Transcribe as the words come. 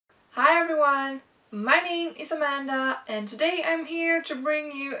Hi everyone, my name is Amanda and today I'm here to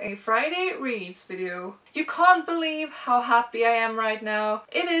bring you a Friday Reads video. You can't believe how happy I am right now.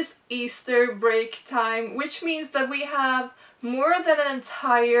 It is Easter break time, which means that we have more than an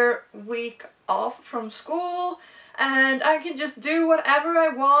entire week off from school and I can just do whatever I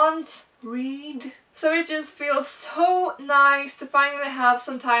want, read. So it just feels so nice to finally have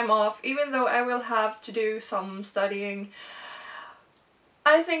some time off, even though I will have to do some studying.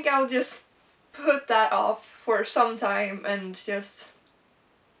 I think I'll just put that off for some time and just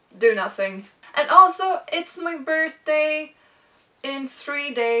do nothing. And also, it's my birthday in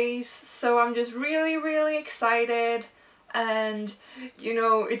 3 days, so I'm just really excited. And you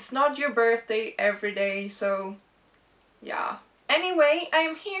know, it's not your birthday every day, so yeah. Anyway, I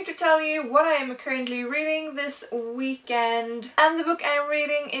am here to tell you what I am currently reading this weekend. And the book I am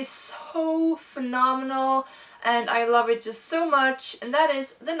reading is so phenomenal and I love it just so much, and that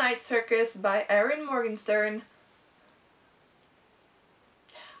is The Night Circus by Erin Morgenstern.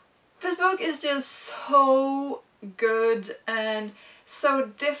 This book is just so good and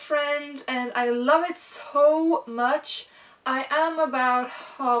so different and I love it so much. I am about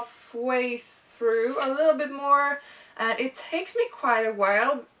halfway through, a little bit more, and it takes me quite a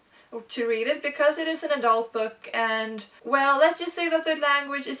while to read it because it is an adult book and, well, let's just say that the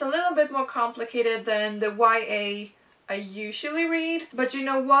language is a little bit more complicated than the YA I usually read. But you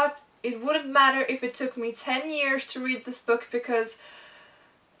know what? It wouldn't matter if it took me 10 years to read this book, because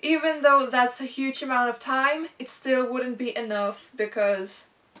even though that's a huge amount of time, it still wouldn't be enough because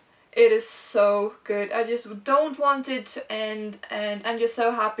it is so good. I just don't want it to end and I'm just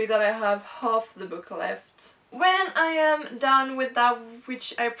so happy that I have half the book left. When I am done with that,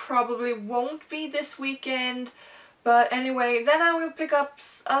 which I probably won't be this weekend, but anyway, then I will pick up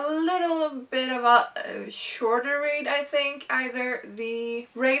a little bit of a shorter read, I think. Either The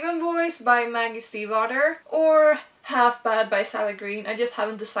Raven Boys by Maggie Stiefvater or Half Bad by Sally Green. I just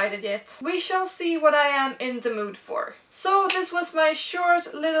haven't decided yet. We shall see what I am in the mood for. So this was my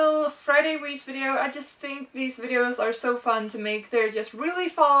short little Friday Reads video. I just think these videos are so fun to make. They're just really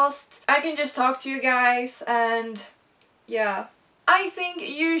fast. I can just talk to you guys and yeah. I think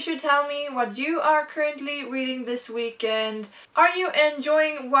you should tell me what you are currently reading this weekend. Are you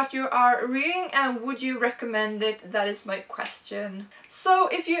enjoying what you are reading and would you recommend it? That is my question. So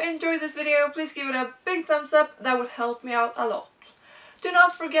if you enjoyed this video, please give it a big thumbs up. That would help me out a lot. Do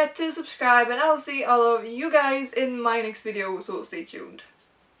not forget to subscribe and I'll see all of you guys in my next video, so stay tuned.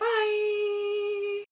 Bye!